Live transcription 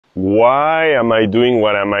why am I doing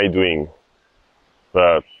what am I doing?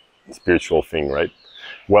 The spiritual thing, right?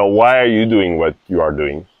 Well, why are you doing what you are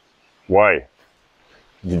doing? Why?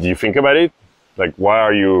 Did you think about it? Like, why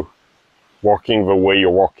are you walking the way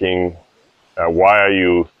you're walking? Why are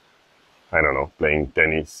you, I don't know, playing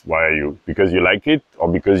tennis? Why are you? Because you like it or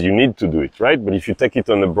because you need to do it, right? But if you take it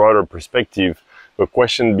on a broader perspective, the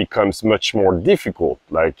question becomes much more difficult.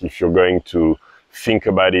 Like if you're going to think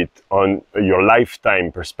about it on your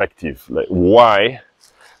lifetime perspective, like why,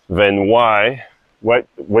 then why, what,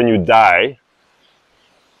 when you die,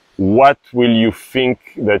 what will you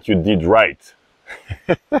think that you did right?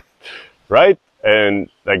 Right? And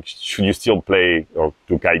like, should you still play or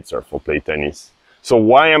do kitesurf or play tennis? So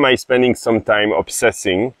why am I spending some time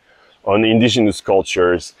obsessing on indigenous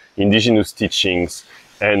cultures, indigenous teachings,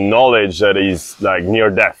 and knowledge that is like near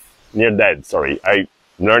dead, sorry. I'm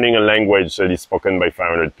learning a language that is spoken by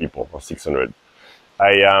 500 people or 600.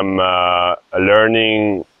 I am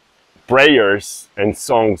learning prayers and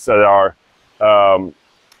songs that are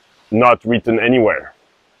not written anywhere,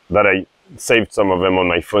 that I saved some of them on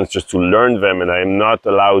my phone just to learn them, and I am not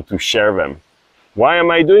allowed to share them. Why am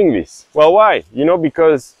I doing this? Well, why? You know,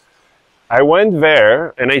 because I went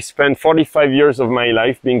there and I spent 45 years of my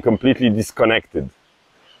life being completely disconnected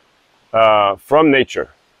from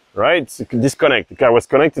nature, right? Disconnected. I was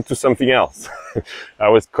connected to something else. I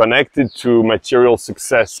was connected to material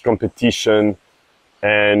success, competition,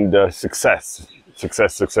 and success.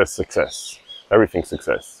 Everything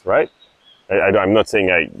success, right? I'm not saying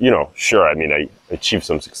sure, I mean, I achieved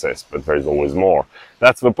some success, but there is always more.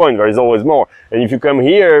 That's the point, there is always more. And if you come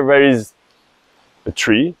here, there is a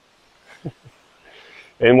tree.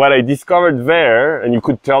 And what I discovered there, and you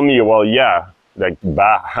could tell me, well, yeah, like,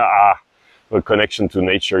 the connection to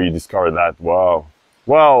nature, you discover that, wow.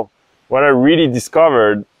 Well, what I really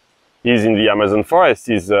discovered is in the Amazon forest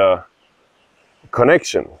is a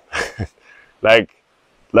connection. like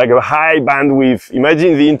a high bandwidth,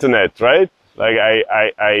 imagine the internet, right? Like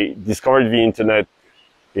I discovered the internet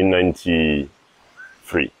in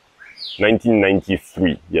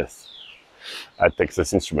 1993, yes. At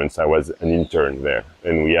Texas Instruments, I was an intern there.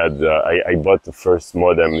 And we had, I bought the first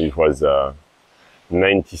modem. It was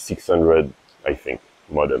 9600, I think,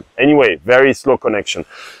 modem. Anyway, very slow connection.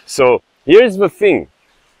 So here's the thing.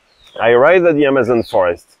 I arrived at the Amazon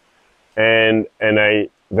forest and they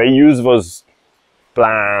use those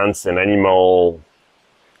plants and animal,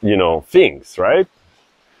 things, right?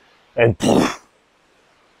 And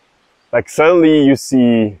like suddenly you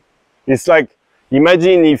see, it's like,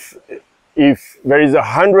 imagine if there is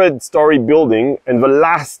 100-story building and the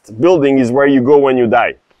last building is where you go when you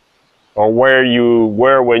die, or where you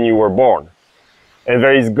were when you were born, and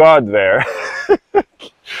there is God there.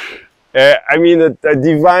 I mean, a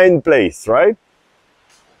divine place, right?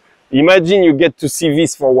 Imagine you get to see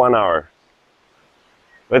this for 1 hour.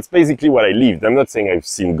 That's basically what I lived. I'm not saying I've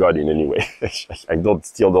seen God in any way. I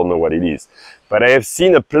still don't know what it is. But I have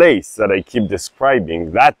seen a place that I keep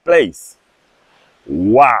describing. That place.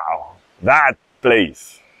 Wow. That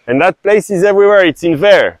place. And that place is everywhere. It's in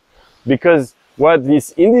there. Because what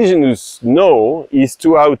these indigenous know is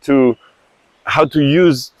how to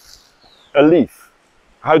use a leaf.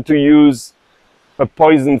 How to use a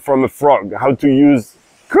poison from a frog. How to use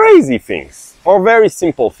crazy things. Or very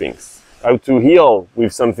simple things. How to heal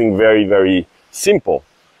with something very, very simple.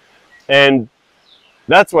 And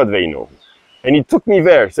that's what they know. And it took me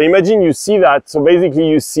there. So imagine you see that. So basically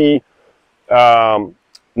you see not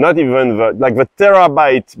even the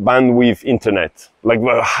terabyte bandwidth internet, like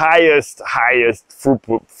the highest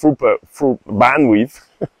bandwidth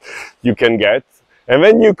you can get. And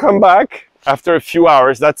then you come back after a few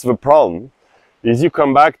hours. That's the problem, is you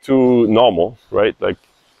come back to normal, right? Like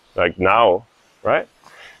now, right?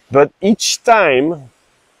 But each time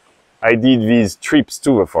I did these trips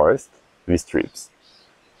to the forest,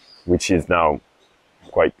 which is now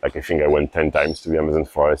quite, like, I think I went 10 times to the Amazon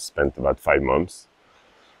forest, spent about 5 months.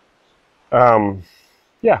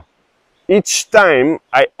 Yeah, each time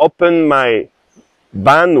I open my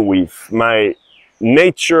bandwidth, my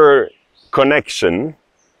nature connection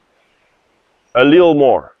a little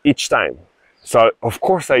more each time. So of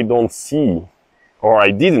course I don't see, or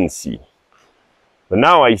I didn't see. But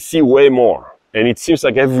now I see way more. And it seems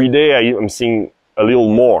like every day I'm seeing a little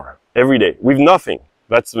more. Every day. With nothing.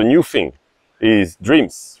 That's the new thing. Is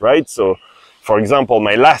dreams, right? So, for example,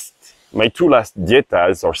 my two last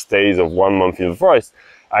dietas or stays of 1 month in the forest,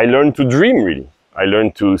 I learned to dream really. I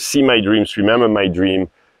learned to see my dreams, remember my dream,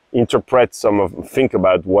 think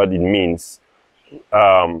about what it means.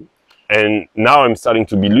 And now I'm starting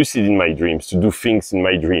to be lucid in my dreams, to do things in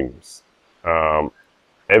my dreams.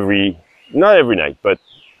 not every night, but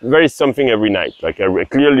there is something every night. Like I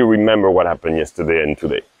clearly remember what happened yesterday and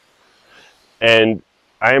today. And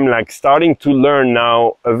I am like starting to learn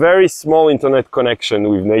now a very small internet connection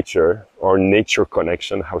with nature, or nature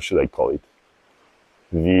connection. How should I call it?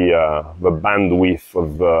 The bandwidth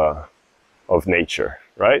of nature,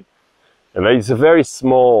 right? And it's a very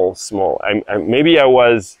small. Maybe I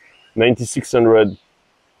was 9,600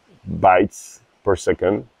 bytes per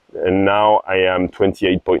second, and now I am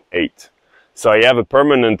 28.8. So I have a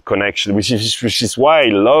permanent connection, which is why I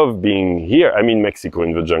love being here. I'm in Mexico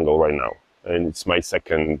in the jungle right now, and it's my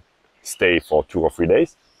second stay for 2 or 3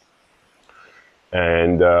 days,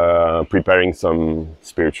 and preparing some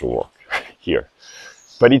spiritual work here.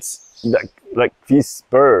 But it's like this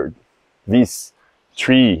bird, this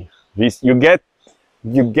tree, you get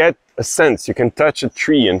a sense. You can touch a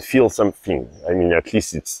tree and feel something. I mean, at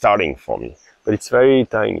least it's starting for me, but it's very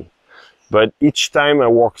tiny. But each time I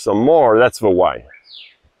work some more, that's the why,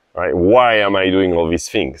 right? Why am I doing all these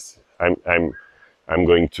things? I'm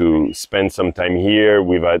going to spend some time here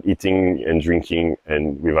without eating and drinking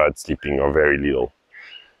and without sleeping, or very little.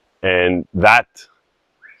 And that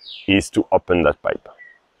is to open that pipe,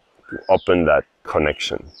 to open that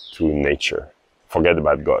connection to nature. Forget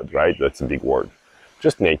about God, right? That's a big word.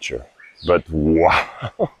 Just nature. But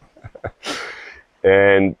wow.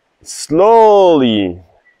 And slowly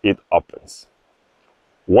it opens.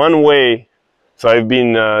 One way, so I've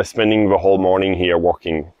been spending the whole morning here,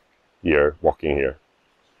 walking here,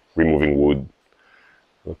 removing wood,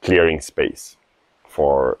 clearing space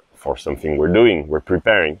for something we're doing. We're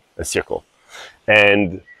preparing a circle.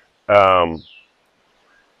 And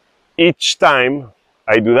each time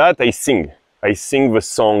I do that, I sing. I sing the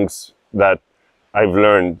songs that I've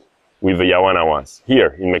learned with the Yawanawas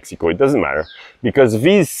here in Mexico. It doesn't matter, because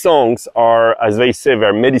these songs are, as they say,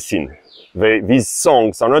 they're medicine. These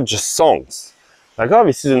songs are not just songs. Like, oh,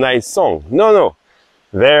 this is a nice song. No.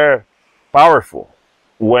 They're powerful.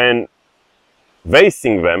 When they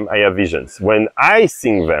sing them, I have visions. When I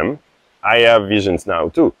sing them, I have visions now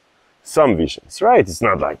too. Some visions, right? It's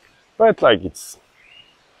not like, but like it's,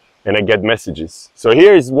 and I get messages. So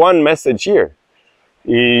here is one message here.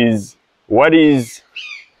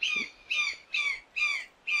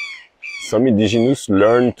 Some indigenous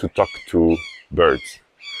learn to talk to birds.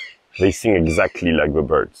 They sing exactly like the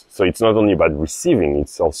birds. So it's not only about receiving,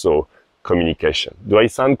 it's also communication. Do I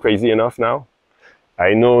sound crazy enough now?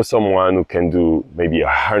 I know someone who can do maybe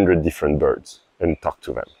 100 different birds and talk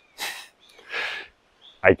to them.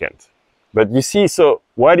 I can't. But you see, so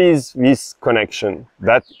what is this connection?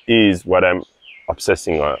 That is what I'm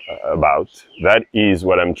obsessing about. That is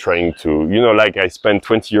what I'm trying to, like I spent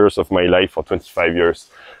 20 years of my life, or 25 years,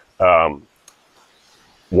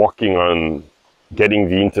 working on getting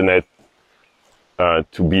the internet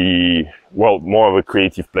to be, well, more of a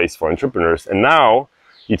creative place for entrepreneurs. And now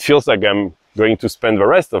it feels like I'm going to spend the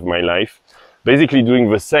rest of my life basically doing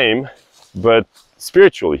the same, but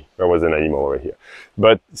spiritually. There was an animal over here.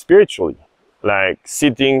 But spiritually, like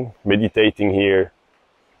sitting, meditating here,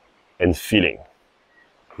 and feeling,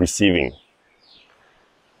 receiving.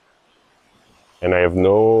 And I have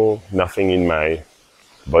nothing in my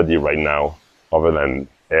body right now other than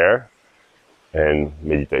air and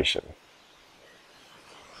meditation.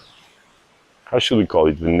 How should we call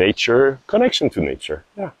it? The nature, connection to nature.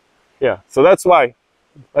 Yeah. So that's why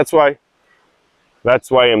I'm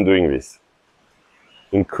doing this.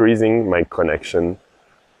 Increasing my connection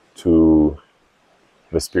to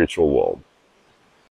the spiritual world.